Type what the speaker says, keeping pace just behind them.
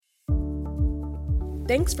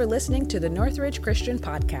Thanks for listening to the Northridge Christian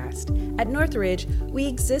Podcast. At Northridge, we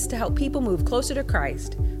exist to help people move closer to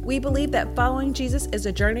Christ. We believe that following Jesus is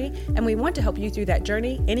a journey, and we want to help you through that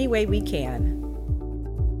journey any way we can.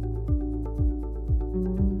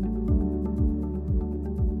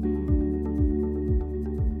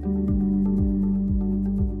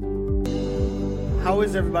 How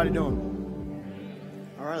is everybody doing?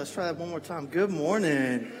 All right, let's try that one more time. Good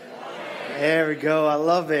morning. There we go. I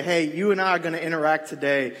love it. Hey, you and I are going to interact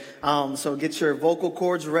today. So get your vocal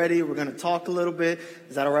cords ready. We're going to talk a little bit.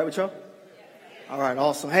 Is that all right with y'all? All right,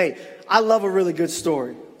 awesome. Hey, I love a really good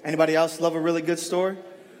story. Anybody else love a really good story?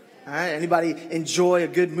 All right. Anybody enjoy a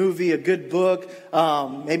good movie, a good book?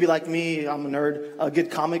 Maybe like me, I'm a nerd. A good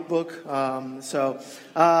comic book. My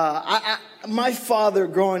father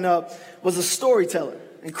growing up was a storyteller,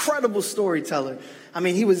 incredible storyteller. I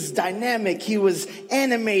mean, he was dynamic. He was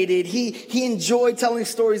animated. He enjoyed telling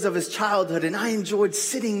stories of his childhood, and I enjoyed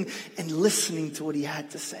sitting and listening to what he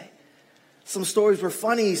had to say. Some stories were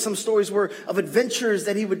funny. Some stories were of adventures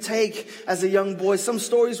that he would take as a young boy. Some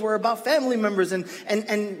stories were about family members and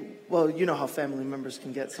well, you know how family members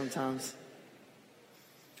can get sometimes.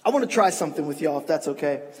 I want to try something with y'all, if that's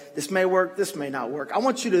okay. This may work. This may not work. I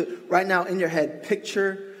want you to, right now in your head,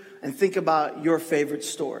 picture and think about your favorite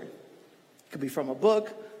story. It could be from a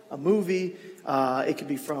book, a movie. It could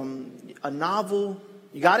be from a novel.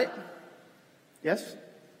 You got it? Yes?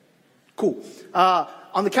 Cool.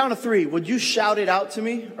 On the count of 3, would you shout it out to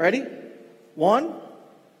me? Ready? 1,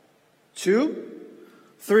 2,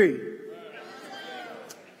 3.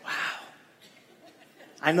 Wow.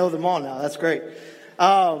 I know them all now. That's great.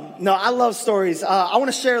 No, I love stories. I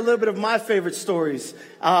want to share a little bit of my favorite stories.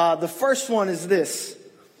 The first one is this.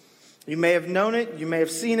 You may have known it. You may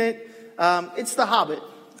have seen it. It's The Hobbit.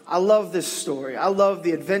 I love this story. I love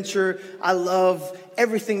the adventure. I love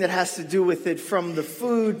everything that has to do with it, from the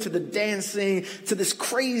food to the dancing to this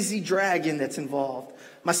crazy dragon that's involved.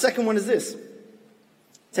 My second one is this. It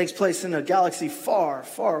takes place in a galaxy far,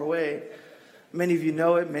 far away. Many of you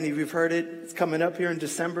know it. Many of you have heard it. It's coming up here in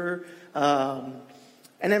December. And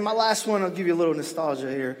then my last one, I'll give you a little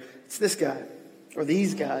nostalgia here. It's this guy, or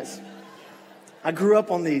these guys. I grew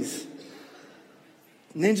up on these.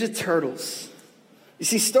 Ninja Turtles. You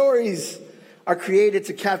see, stories are created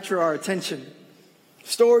to capture our attention.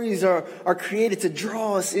 Stories are created to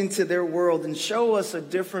draw us into their world and show us a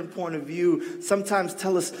different point of view. Sometimes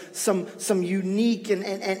tell us some unique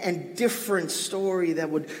and different story that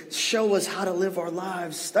would show us how to live our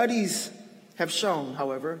lives. Studies have shown,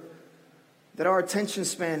 however, that our attention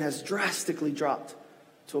span has drastically dropped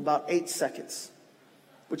to about 8 seconds,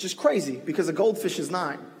 which is crazy because a goldfish is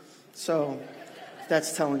 9. So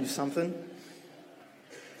that's telling you something.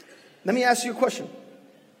 Let me ask you a question.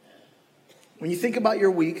 When you think about your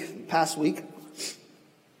week, past week,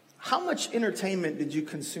 how much entertainment did you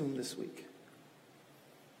consume this week?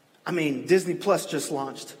 I mean, Disney Plus just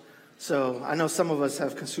launched, so I know some of us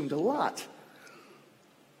have consumed a lot.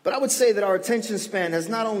 But I would say that our attention span has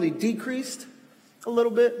not only decreased a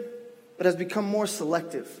little bit, but has become more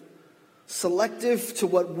selective. Selective to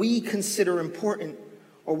what we consider important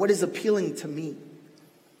or what is appealing to me.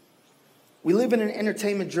 We live in an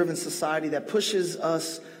entertainment-driven society that pushes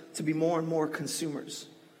us to be more and more consumers,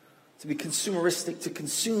 to be consumeristic, to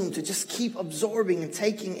consume, to just keep absorbing and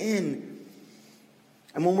taking in.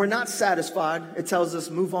 And when we're not satisfied, it tells us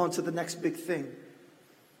move on to the next big thing.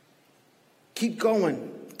 Keep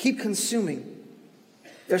going, keep consuming.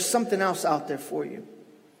 There's something else out there for you.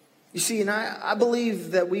 You see, and I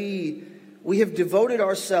believe that we have devoted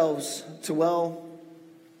ourselves to, well,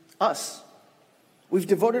 us. We've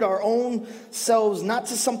devoted our own selves not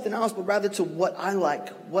to something else, but rather to what I like,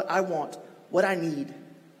 what I want, what I need.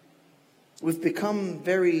 We've become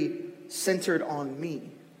very centered on me.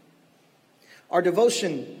 Our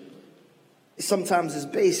devotion sometimes is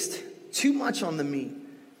based too much on the me.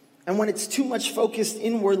 And when it's too much focused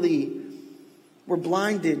inwardly, we're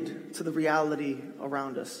blinded to the reality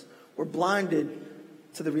around us. We're blinded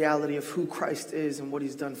to the reality of who Christ is and what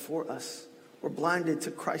he's done for us. We're blinded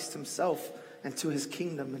to Christ himself and to his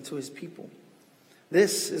kingdom and to his people.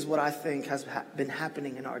 This is what I think has been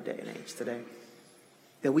happening in our day and age today.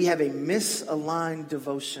 That we have a misaligned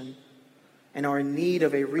devotion and are in need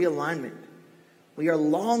of a realignment. We are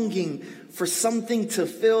longing for something to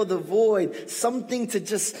fill the void, something to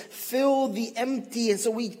just fill the empty. And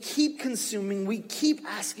so we keep consuming, we keep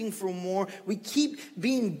asking for more, we keep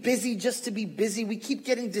being busy just to be busy, we keep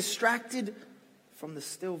getting distracted from the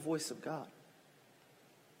still voice of God.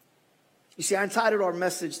 You see, I entitled our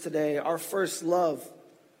message today, Our First Love.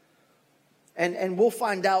 And we'll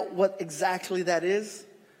find out what exactly that is.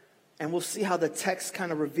 And we'll see how the text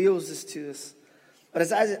kind of reveals this to us. But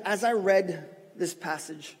as I read this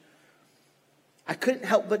passage, I couldn't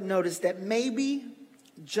help but notice that maybe,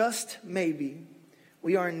 just maybe,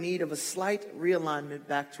 we are in need of a slight realignment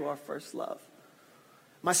back to our first love.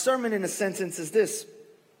 My sermon in a sentence is this: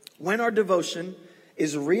 when our devotion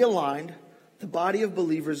is realigned, the body of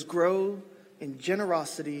believers grow in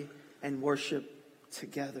generosity and worship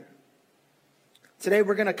together. Today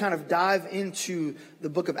we're going to kind of dive into the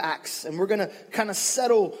book of Acts, and we're going to kind of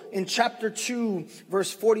settle in chapter 2,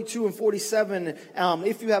 verse 42 and 47.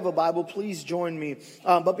 If you have a Bible, please join me.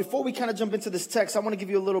 But before we kind of jump into this text, I want to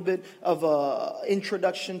give you a little bit of an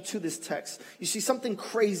introduction to this text. You see, something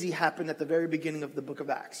crazy happened at the very beginning of the book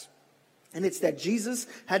of Acts, and it's that Jesus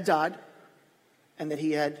had died and that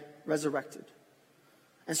he had resurrected.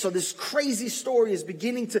 And so this crazy story is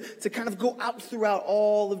beginning to kind of go out throughout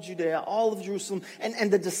all of Judea, all of Jerusalem. And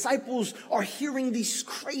the disciples are hearing these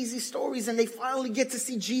crazy stories, and they finally get to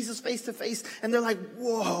see Jesus face to face. And they're like,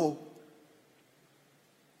 whoa.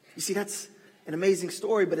 You see, that's an amazing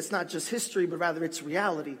story, but it's not just history, but rather it's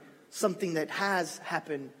reality. Something that has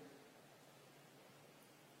happened.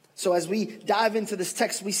 So as we dive into this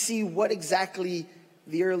text, we see what exactly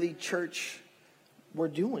the early church were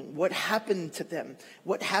doing. What happened to them?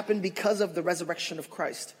 What happened because of the resurrection of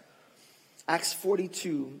Christ? Acts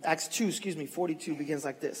 2, 42 begins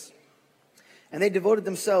like this. And they devoted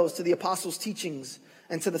themselves to the apostles' teachings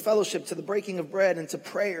and to the fellowship, to the breaking of bread and to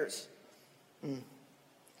prayers.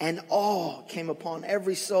 And awe came upon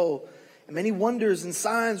every soul. And many wonders and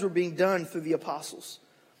signs were being done through the apostles.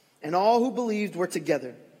 And all who believed were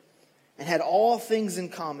together and had all things in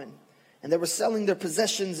common. And they were selling their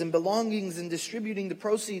possessions and belongings and distributing the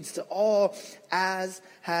proceeds to all as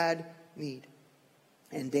had need.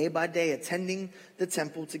 And day by day, attending the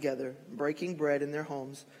temple together, breaking bread in their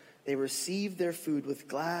homes, they received their food with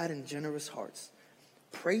glad and generous hearts,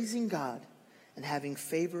 praising God and having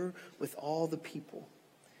favor with all the people.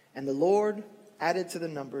 And the Lord added to the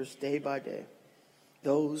numbers day by day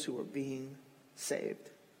those who were being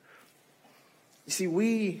saved. You see,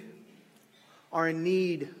 we are in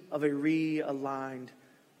need of a realigned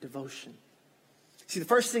devotion. See, the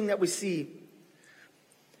first thing that we see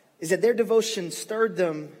is that their devotion stirred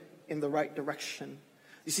them in the right direction.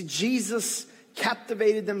 You see, Jesus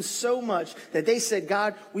captivated them so much that they said,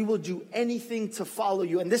 God, we will do anything to follow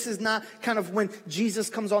you. And this is not kind of when Jesus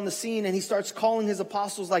comes on the scene and he starts calling his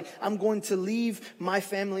apostles like, I'm going to leave my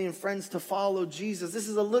family and friends to follow Jesus. This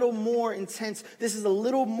is a little more intense. This is a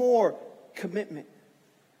little more commitment.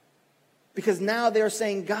 Because now they're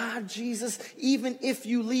saying, God, Jesus, even if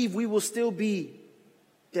you leave, we will still be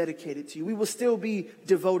dedicated to you. We will still be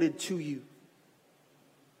devoted to you.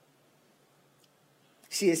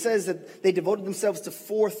 See, it says that they devoted themselves to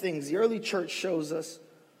 4 things. The early church shows us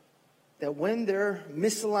that when their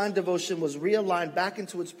misaligned devotion was realigned back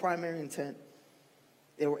into its primary intent,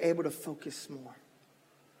 they were able to focus more.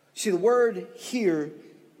 See, the word here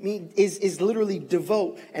is literally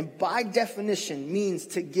devote, and by definition means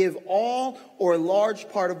to give all or a large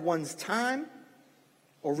part of one's time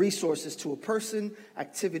or resources to a person,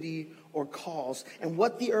 activity, or cause. And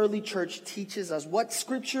what the early church teaches us, what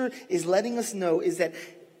Scripture is letting us know, is that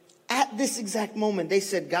at this exact moment they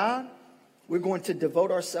said, God, we're going to devote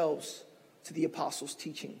ourselves to the apostles'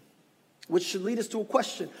 teaching. Which should lead us to a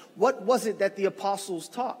question. What was it that the apostles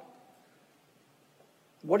taught?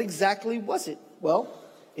 What exactly was it? Well,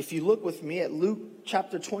 if you look with me at Luke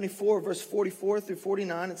chapter 24, verse 44 through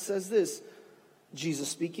 49, it says this. Jesus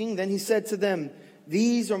speaking, then he said to them,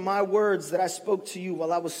 these are my words that I spoke to you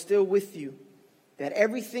while I was still with you, that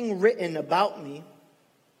everything written about me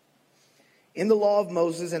in the law of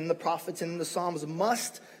Moses and the prophets and in the Psalms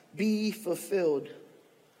must be fulfilled.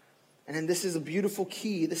 And then this is a beautiful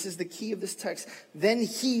key. This is the key of this text. Then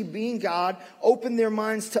he, being God, opened their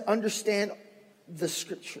minds to understand the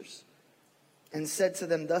Scriptures. And said to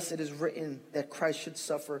them, thus it is written that Christ should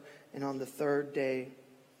suffer and on the 3rd day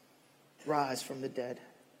rise from the dead.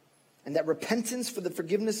 And that repentance for the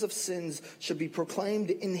forgiveness of sins should be proclaimed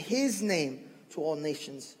in his name to all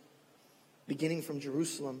nations, beginning from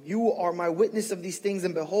Jerusalem. You are my witness of these things,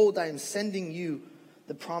 and behold, I am sending you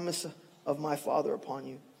the promise of my Father upon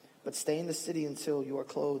you. But stay in the city until you are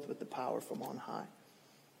clothed with the power from on high.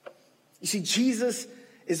 You see, Jesus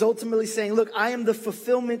is ultimately saying, look, I am the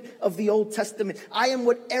fulfillment of the Old Testament. I am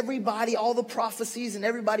what everybody, all the prophecies and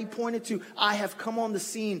everybody pointed to. I have come on the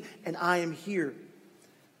scene and I am here.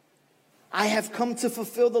 I have come to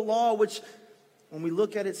fulfill the law, which when we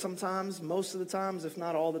look at it sometimes, most of the times, if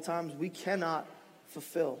not all the times, we cannot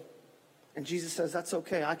fulfill. And Jesus says, that's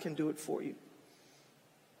okay. I can do it for you.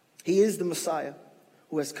 He is the Messiah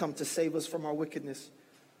who has come to save us from our wickedness,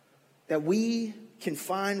 that we can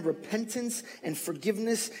find repentance and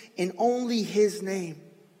forgiveness in only his name.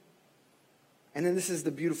 And then this is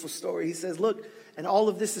the beautiful story. He says, look, and all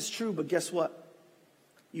of this is true, but guess what?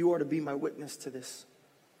 You are to be my witness to this.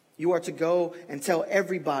 You are to go and tell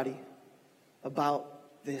everybody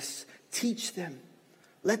about this. Teach them.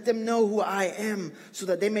 Let them know who I am so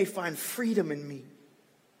that they may find freedom in me.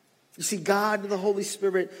 You see, God, the Holy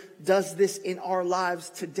Spirit, does this in our lives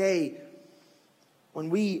today. When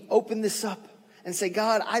we open this up and say,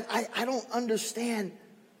 God, I don't understand,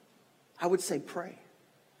 I would say pray.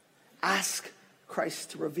 Ask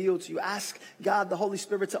Christ to reveal to you. Ask God, the Holy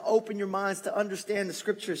Spirit, to open your minds to understand the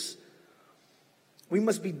scriptures. We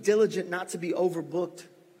must be diligent not to be overbooked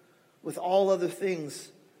with all other things,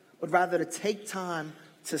 but rather to take time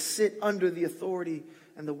to sit under the authority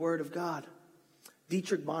and the word of God.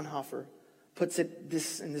 Dietrich Bonhoeffer puts it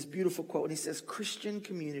in this beautiful quote, and he says, Christian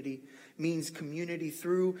community means community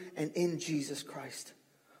through and in Jesus Christ.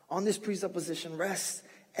 On this presupposition rests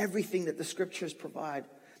everything that the scriptures provide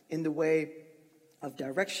in the way of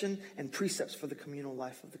direction and precepts for the communal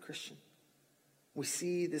life of the Christian. We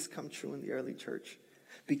see this come true in the early church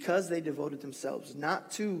because they devoted themselves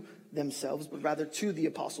not to themselves, but rather to the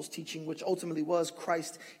apostles' teaching, which ultimately was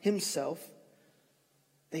Christ himself.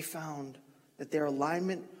 They found that their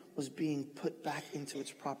alignment was being put back into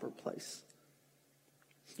its proper place.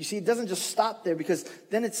 You see, it doesn't just stop there, because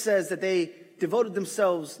then it says that they devoted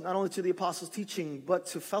themselves not only to the apostles' teaching, but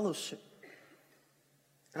to fellowship.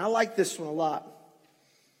 And I like this one a lot.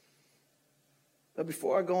 But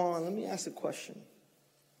before I go on, let me ask a question.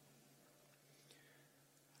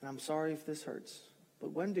 And I'm sorry if this hurts,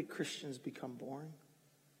 but when did Christians become boring?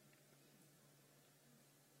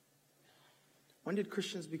 When did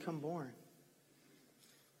Christians become boring?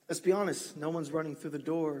 Let's be honest, no one's running through the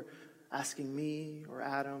door asking me or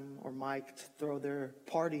Adam or Mike to throw their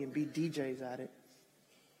party and be DJs at it.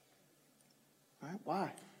 All right?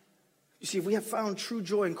 Why? You see, if we have found true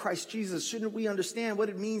joy in Christ Jesus, shouldn't we understand what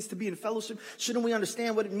it means to be in fellowship? Shouldn't we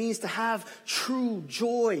understand what it means to have true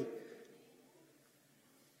joy?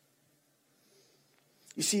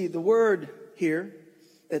 You see, the word here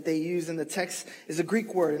that they use in the text is a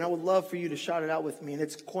Greek word, and I would love for you to shout it out with me, and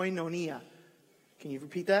it's koinonia. Can you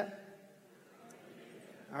repeat that?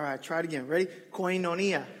 All right, try it again. Ready?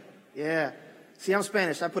 Koinonia. Yeah. See, I'm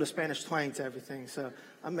Spanish. I put a Spanish twang to everything, so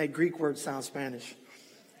I make Greek words sound Spanish.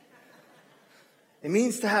 It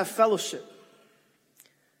means to have fellowship.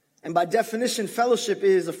 And by definition, fellowship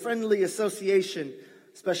is a friendly association,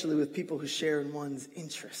 especially with people who share in one's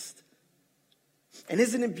interest. And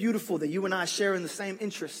isn't it beautiful that you and I share in the same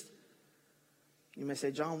interest? You may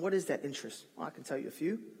say, John, what is that interest? Well, I can tell you a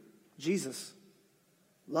few. Jesus.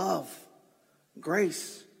 Love,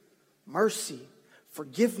 grace, mercy,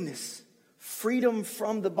 forgiveness, freedom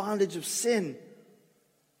from the bondage of sin.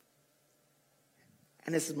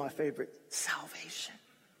 And this is my favorite, salvation.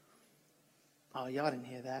 Oh, y'all didn't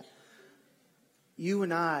hear that. You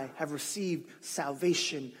and I have received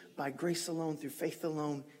salvation by grace alone, through faith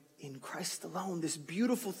alone, in Christ alone. This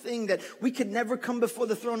beautiful thing that we could never come before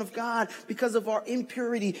the throne of God because of our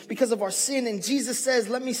impurity, because of our sin. And Jesus says,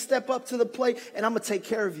 let me step up to the plate and I'm going to take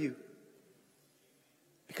care of you.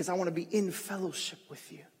 Because I want to be in fellowship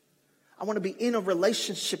with you. I want to be in a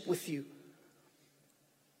relationship with you.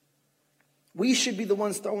 We should be the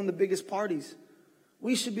ones throwing the biggest parties.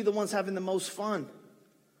 We should be the ones having the most fun.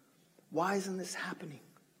 Why isn't this happening?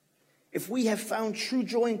 If we have found true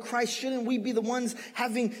joy in Christ, shouldn't we be the ones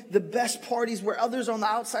having the best parties where others on the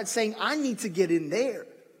outside saying, I need to get in there?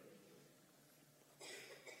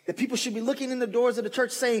 That people should be looking in the doors of the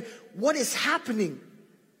church saying, what is happening?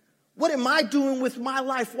 What am I doing with my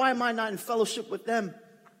life? Why am I not in fellowship with them?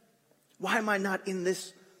 Why am I not in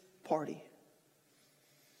this party?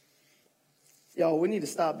 Yo, we need to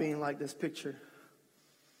stop being like this picture.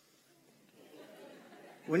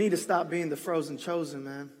 We need to stop being the frozen chosen,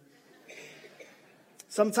 man.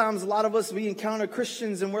 Sometimes a lot of us, we encounter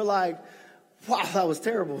Christians and we're like, wow, that was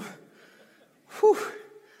terrible. Whew,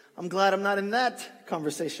 I'm glad I'm not in that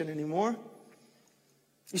conversation anymore.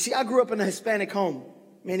 You see, I grew up in a Hispanic home.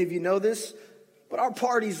 Many of you know this, but our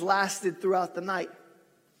parties lasted throughout the night.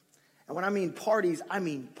 And when I mean parties, I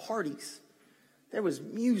mean parties. There was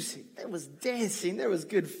music, there was dancing, there was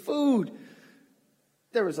good food.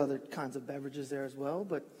 There was other kinds of beverages there as well,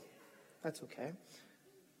 but that's okay.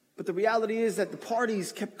 But the reality is that the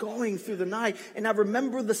parties kept going through the night. And I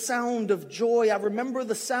remember the sound of joy. I remember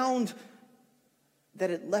the sound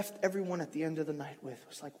that it left everyone at the end of the night with. It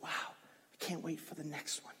was like, wow, I can't wait for the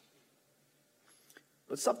next one.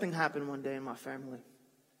 But something happened one day in my family.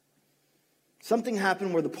 something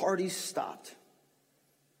happened where the parties stopped.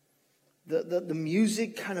 The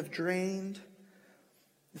music kind of drained.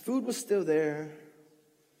 The food was still there,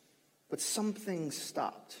 but something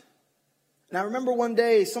stopped. And I remember one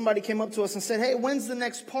day somebody came up to us and said, hey, when's the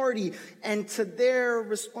next party? And to their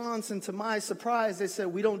response and to my surprise, they said,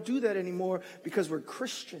 we don't do that anymore because we're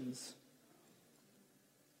Christians.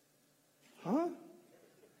 Huh?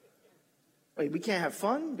 Wait, we can't have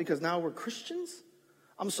fun because now we're Christians?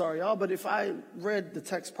 I'm sorry, y'all, but if I read the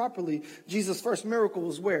text properly, Jesus' first miracle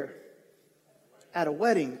was where? At a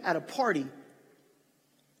wedding, at a party.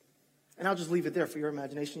 And I'll just leave it there for your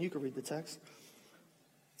imagination. You can read the text.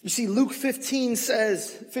 You see, Luke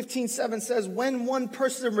 15:7 says, when one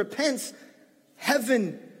person repents,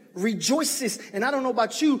 heaven rejoices. And I don't know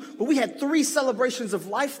about you, but we had 3 celebrations of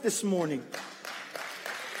life this morning.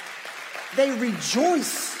 They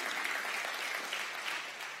rejoice.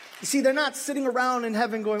 You see, they're not sitting around in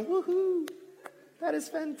heaven going, woohoo, that is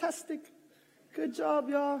fantastic. Good job,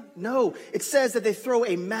 y'all. No, it says that they throw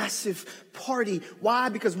a massive party. Why?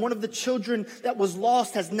 Because one of the children that was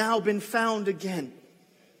lost has now been found again.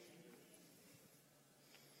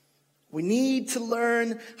 We need to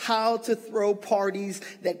learn how to throw parties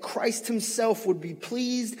that Christ himself would be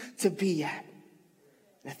pleased to be at.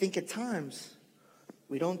 And I think at times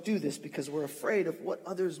we don't do this because we're afraid of what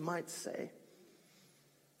others might say.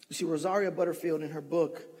 You see, Rosaria Butterfield in her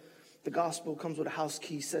book, The Gospel Comes with a House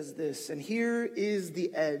Key, says this, and here is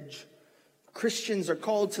the edge. Christians are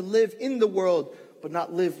called to live in the world, but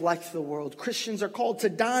not live like the world. Christians are called to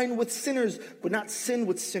dine with sinners, but not sin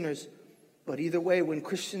with sinners. But either way, when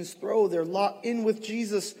Christians throw their lot in with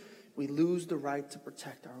Jesus, we lose the right to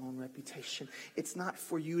protect our own reputation. It's not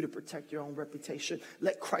for you to protect your own reputation.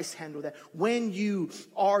 Let Christ handle that. When you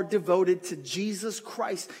are devoted to Jesus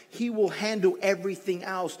Christ, he will handle everything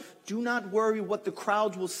else. Do not worry what the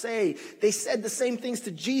crowds will say. They said the same things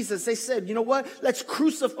to Jesus. They said, you know what? Let's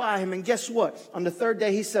crucify him. And guess what? On the 3rd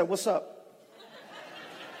day, he said, what's up?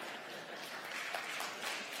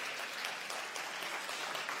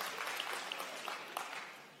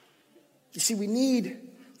 You see, we need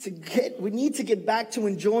to get back to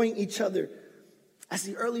enjoying each other. As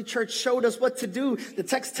the early church showed us what to do, the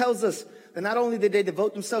text tells us that not only did they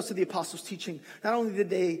devote themselves to the apostles' teaching, not only did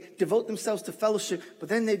they devote themselves to fellowship, but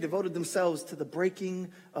then they devoted themselves to the breaking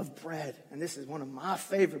of bread. And this is one of my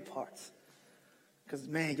favorite parts. Because,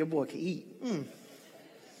 man, your boy can eat.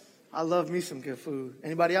 I love me some good food.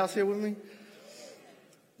 Anybody else here with me?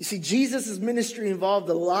 You see, Jesus' ministry involved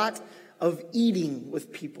a lot of eating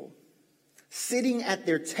with people. Sitting at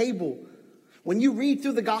their table. When you read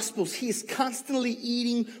through the Gospels, he is constantly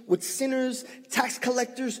eating with sinners, tax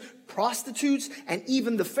collectors, prostitutes, and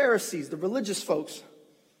even the Pharisees, the religious folks.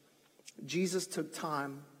 Jesus took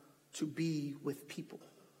time to be with people.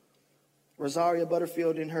 Rosaria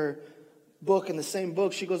Butterfield, in her book, in the same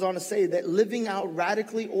book, she goes on to say that living out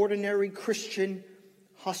radically ordinary Christian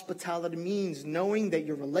hospitality means knowing that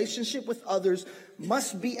your relationship with others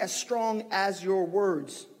must be as strong as your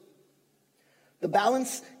words. The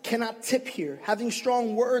balance cannot tip here. Having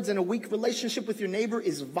strong words and a weak relationship with your neighbor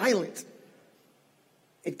is violent.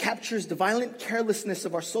 It captures the violent carelessness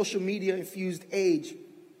of our social media infused age.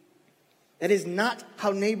 That is not how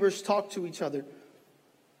neighbors talk to each other.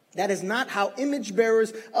 That is not how image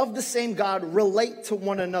bearers of the same God relate to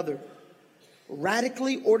one another.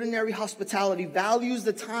 Radically ordinary hospitality values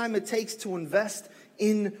the time it takes to invest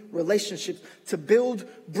in relationships, to build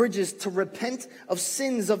bridges, to repent of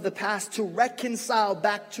sins of the past, to reconcile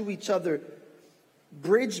back to each other.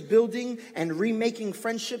 Bridge building and remaking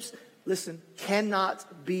friendships, listen,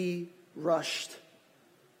 cannot be rushed.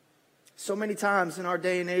 So many times in our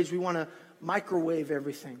day and age, we want to microwave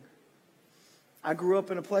everything. I grew up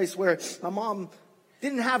in a place where my mom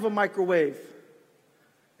didn't have a microwave.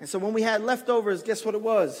 And so when we had leftovers, guess what it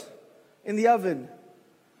was? In the oven.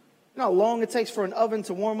 You know how long it takes for an oven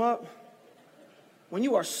to warm up? When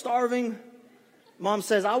you are starving, mom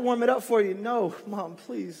says, I'll warm it up for you. No, mom,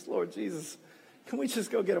 please, Lord Jesus, can we just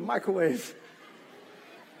go get a microwave?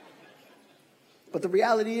 But the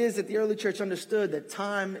reality is that the early church understood that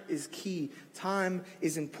time is key. Time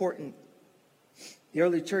is important. The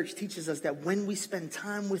early church teaches us that when we spend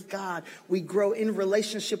time with God, we grow in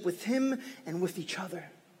relationship with him and with each other.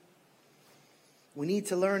 We need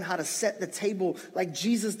to learn how to set the table like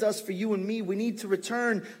Jesus does for you and me. We need to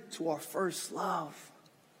return to our first love.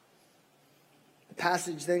 The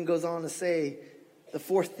passage then goes on to say the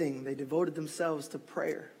 4th thing, they devoted themselves to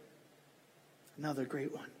prayer. Another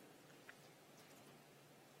great one.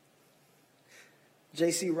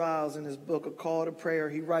 J.C. Riles, in his book, A Call to Prayer,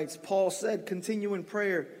 he writes, Paul said, continue in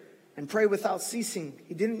prayer and pray without ceasing.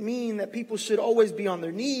 He didn't mean that people should always be on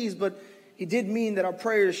their knees, but he did mean that our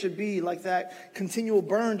prayers should be like that continual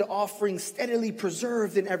burned offering, steadily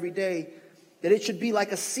preserved in every day. That it should be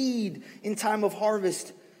like a seed in time of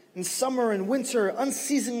harvest, in summer and winter,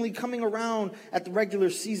 unceasingly coming around at the regular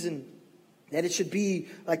season. That it should be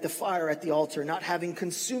like the fire at the altar, not having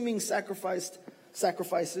consuming sacrifices,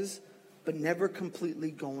 but never completely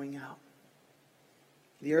going out.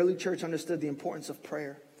 The early church understood the importance of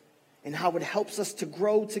prayer and how it helps us to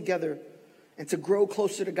grow together and to grow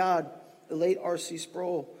closer to God. The late R.C.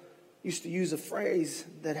 Sproul used to use a phrase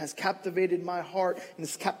that has captivated my heart and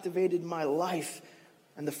has captivated my life.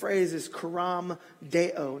 And the phrase is coram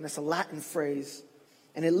Deo, and that's a Latin phrase.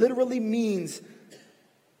 And it literally means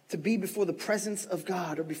to be before the presence of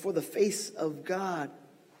God or before the face of God.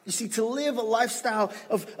 You see, to live a lifestyle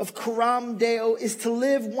of coram Deo is to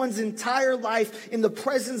live one's entire life in the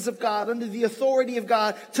presence of God, under the authority of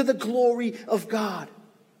God, to the glory of God.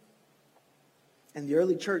 And the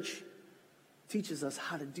early church teaches us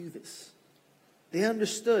how to do this. They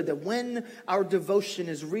understood that when our devotion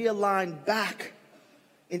is realigned back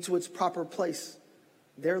into its proper place,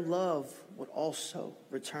 their love would also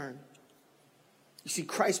return. You see,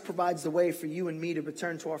 Christ provides the way for you and me to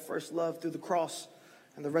return to our first love through the cross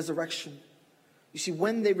and the resurrection. You see,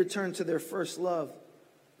 when they returned to their first love,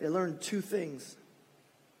 they learned two things: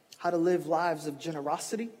 how to live lives of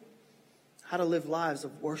generosity, how to live lives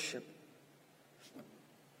of worship.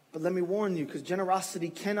 But let me warn you, because generosity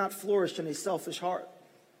cannot flourish in a selfish heart,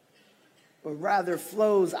 but rather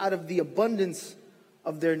flows out of the abundance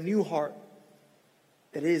of their new heart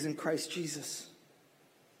that is in Christ Jesus.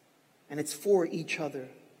 And it's for each other.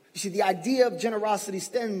 You see, the idea of generosity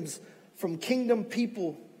stems from kingdom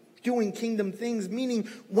people doing kingdom things, meaning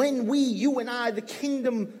when we, you and I, the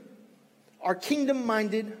kingdom, are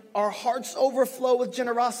kingdom-minded, our hearts overflow with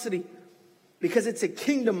generosity because it's a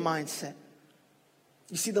kingdom mindset.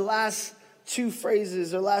 You see, the last two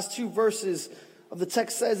phrases or last two verses of the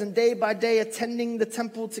text says, and day by day attending the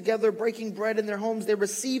temple together, breaking bread in their homes, they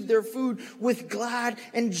received their food with glad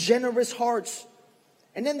and generous hearts.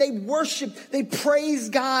 And then they worshiped, they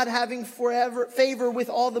praised God, having forever favor with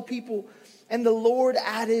all the people. And the Lord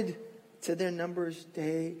added to their numbers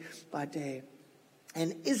day by day.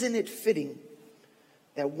 And isn't it fitting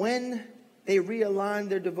that when they realigned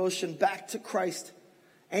their devotion back to Christ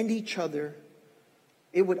and each other,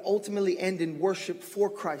 it would ultimately end in worship for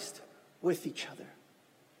Christ with each other,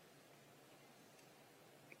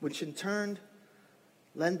 which in turn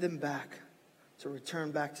led them back to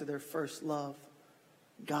return back to their first love,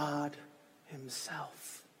 God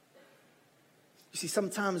himself. You see,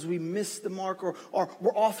 sometimes we miss the mark or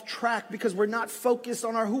we're off track because we're not focused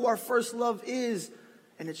on who our first love is.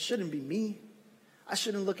 And it shouldn't be me. I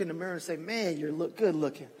shouldn't look in the mirror and say, man, you're good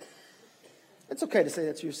looking. It's okay to say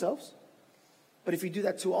that to yourselves. But if you do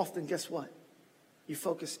that too often, guess what? You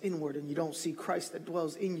focus inward and you don't see Christ that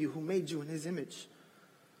dwells in you, who made you in his image.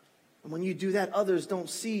 And when you do that, others don't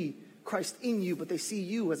see Christ in you, but they see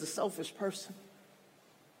you as a selfish person.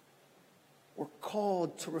 We're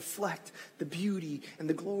called to reflect the beauty and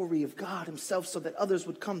the glory of God himself so that others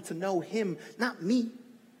would come to know him, not me.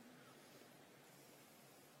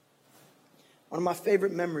 One of my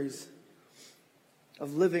favorite memories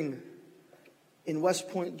of living in West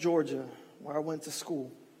Point, Georgia, where I went to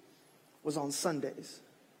school, was on Sundays.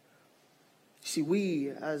 You see, we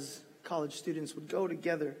as college students would go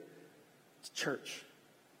together to church.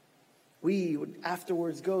 We would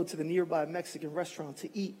afterwards go to the nearby Mexican restaurant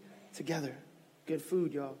to eat together. Good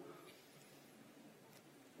food, y'all.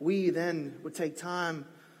 We then would take time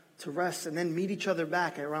to rest and then meet each other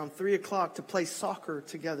back at around 3 o'clock to play soccer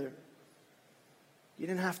together. You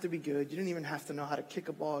didn't have to be good. You didn't even have to know how to kick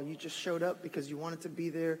a ball. You just showed up because you wanted to be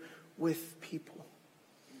there with people.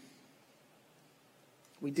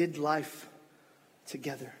 We did life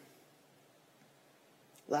together.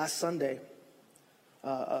 Last Sunday,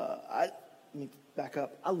 let me back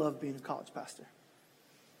up. I love being a college pastor.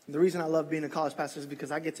 And the reason I love being a college pastor is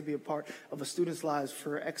because I get to be a part of a student's lives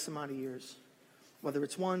for X amount of years. Whether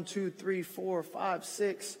it's 1, 2, 3, 4, 5,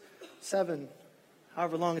 6, 7,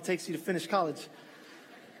 however long it takes you to finish college.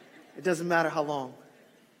 It doesn't matter how long.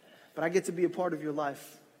 But I get to be a part of your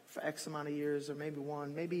life for X amount of years, or maybe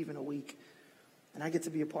 1, maybe even a week. And I get to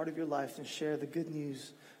be a part of your life and share the good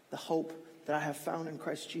news, the hope that I have found in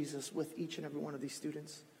Christ Jesus with each and every one of these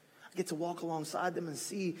students. I get to walk alongside them and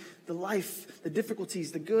see the life, the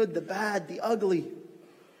difficulties, the good, the bad, the ugly.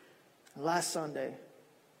 And last Sunday,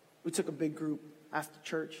 we took a big group after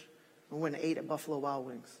church and went and ate at Buffalo Wild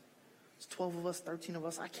Wings. It was 12 of us, 13 of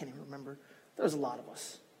us. I can't even remember. There was a lot of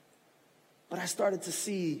us. But I started to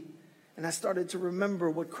see And I started to remember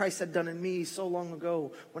what Christ had done in me so long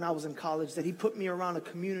ago when I was in college, that he put me around a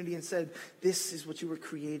community and said, this is what you were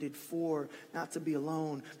created for, not to be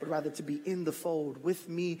alone, but rather to be in the fold with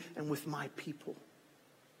me and with my people.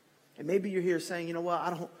 And maybe you're here saying, you know what, I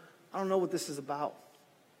don't know what this is about.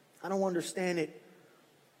 I don't understand it,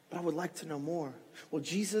 but I would like to know more. Well,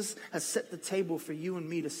 Jesus has set the table for you and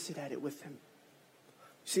me to sit at it with him.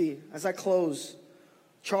 See, as I close,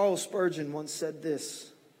 Charles Spurgeon once said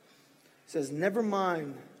this. He says, never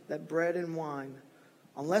mind that bread and wine,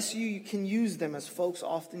 unless you can use them as folks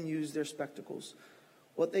often use their spectacles.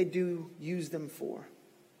 What they do use them for.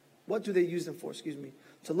 What do they use them for?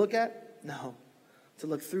 To look at? No. To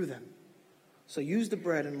look through them. So use the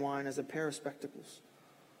bread and wine as a pair of spectacles.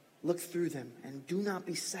 Look through them and do not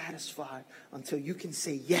be satisfied until you can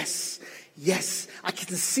say, yes, yes, I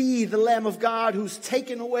can see the Lamb of God who's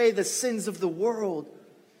taken away the sins of the world.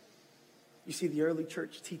 You see, the early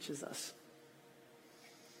church teaches us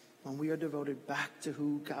when we are devoted back to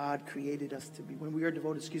who God created us to be, when we are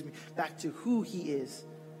devoted, back to who he is,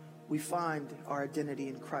 we find our identity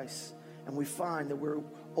in Christ. And we find that we're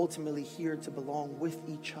ultimately here to belong with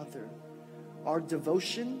each other. Our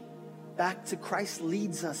devotion back to Christ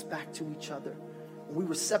leads us back to each other. When we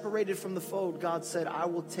were separated from the fold, God said, I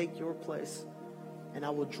will take your place and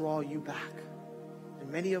I will draw you back.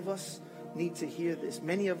 And many of us need to hear this.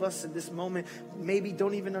 Many of us in this moment maybe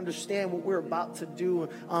don't even understand what we're about to do.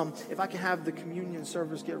 If I can have the communion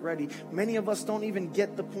servers get ready. Many of us don't even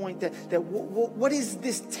get the point that what is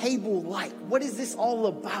this table like? What is this all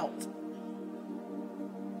about?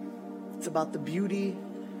 It's about the beauty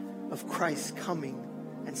of Christ coming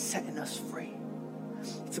and setting us free.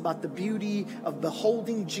 It's about the beauty of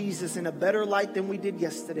beholding Jesus in a better light than we did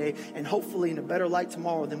yesterday, and hopefully in a better light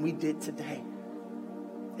tomorrow than we did today.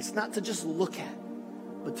 It's not to just look at,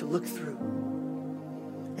 but to look through.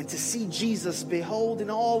 And to see Jesus behold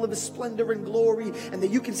in all of his splendor and glory, and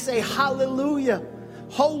that you can say, hallelujah,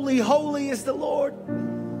 holy, holy is the Lord.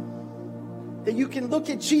 That you can look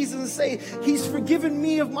at Jesus and say, he's forgiven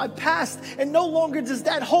me of my past, and no longer does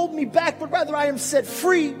that hold me back, but rather I am set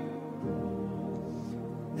free.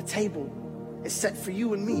 The table is set for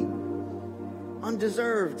you and me,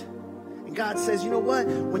 undeserved. And God says, you know what?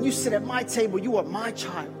 When you sit at my table, you are my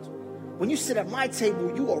child. When you sit at my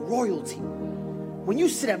table, you are royalty. When you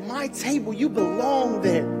sit at my table, you belong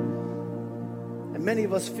there. And many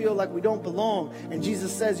of us feel like we don't belong. And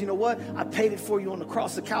Jesus says, you know what? I paid it for you on the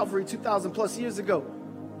cross of Calvary 2,000 plus years ago.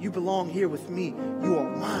 You belong here with me. You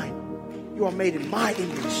are mine. You are made in my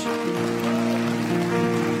image.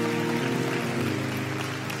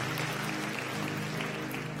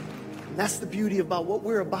 And that's the beauty about what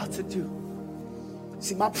we're about to do.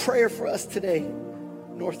 See, my prayer for us today,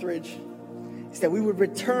 Northridge, is that we would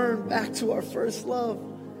return back to our first love.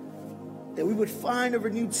 That we would find a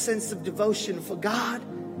renewed sense of devotion for God,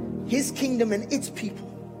 his kingdom, and its people.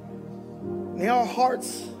 May our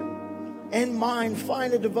hearts and mind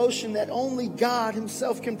find a devotion that only God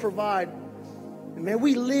himself can provide. And may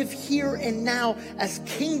we live here and now as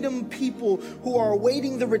kingdom people who are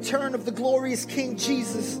awaiting the return of the glorious King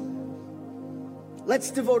Jesus.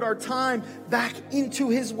 Let's devote our time back into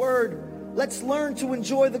his word. Let's learn to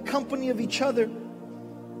enjoy the company of each other.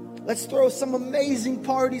 Let's throw some amazing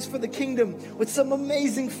parties for the kingdom with some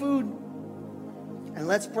amazing food. And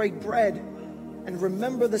let's break bread and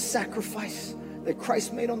remember the sacrifice that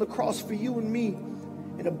Christ made on the cross for you and me.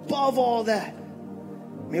 And above all that,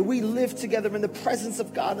 may we live together in the presence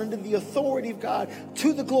of God, under the authority of God,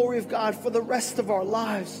 to the glory of God for the rest of our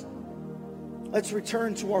lives. Let's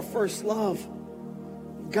return to our first love.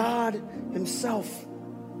 God himself.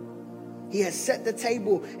 He has set the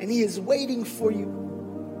table and he is waiting for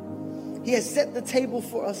you. He has set the table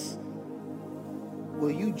for us.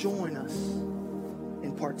 Will you join us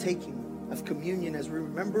in partaking of communion as we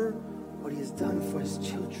remember what he has done for his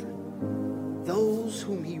children? Those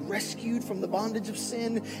whom he rescued from the bondage of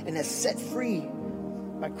sin and has set free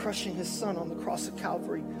by crushing his son on the cross of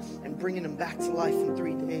Calvary and bringing him back to life in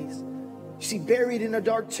 3 days. You see, buried in a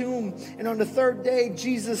dark tomb, and on the third day,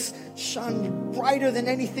 Jesus shone brighter than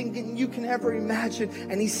anything that you can ever imagine.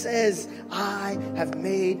 And he says, I have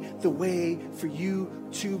made the way for you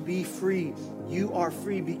to be free. You are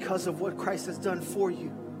free because of what Christ has done for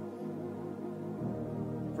you.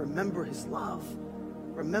 Remember his love.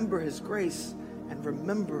 Remember his grace. And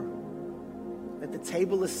remember that the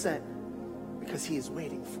table is set because he is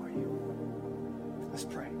waiting for you. Let's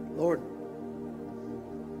pray. Lord,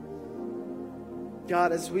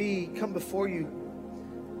 God, as we come before you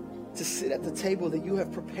to sit at the table that you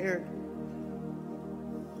have prepared,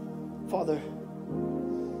 Father,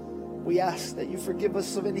 We ask that you forgive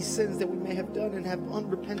us of any sins that we may have done and have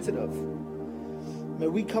unrepented of. May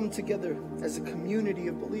we come together as a community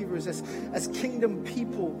of believers, as kingdom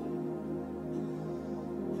people.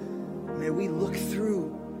 May we look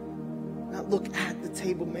through, not look at the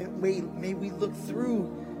table. May we look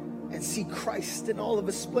through and see Christ in all of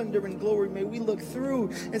his splendor and glory. May we look through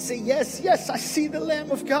and say, yes, yes, I see the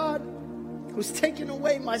Lamb of God who's taken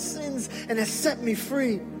away my sins and has set me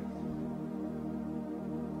free.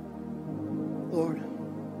 Lord,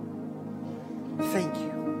 thank you.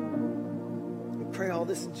 We pray all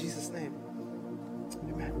this in Jesus' name.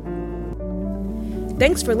 Amen.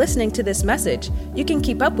 Thanks for listening to this message. You can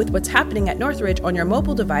keep up with what's happening at Northridge on your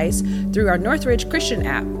mobile device through our Northridge Christian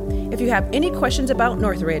app. If you have any questions about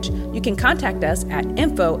Northridge, you can contact us at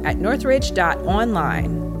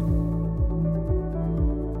info@northridge.online.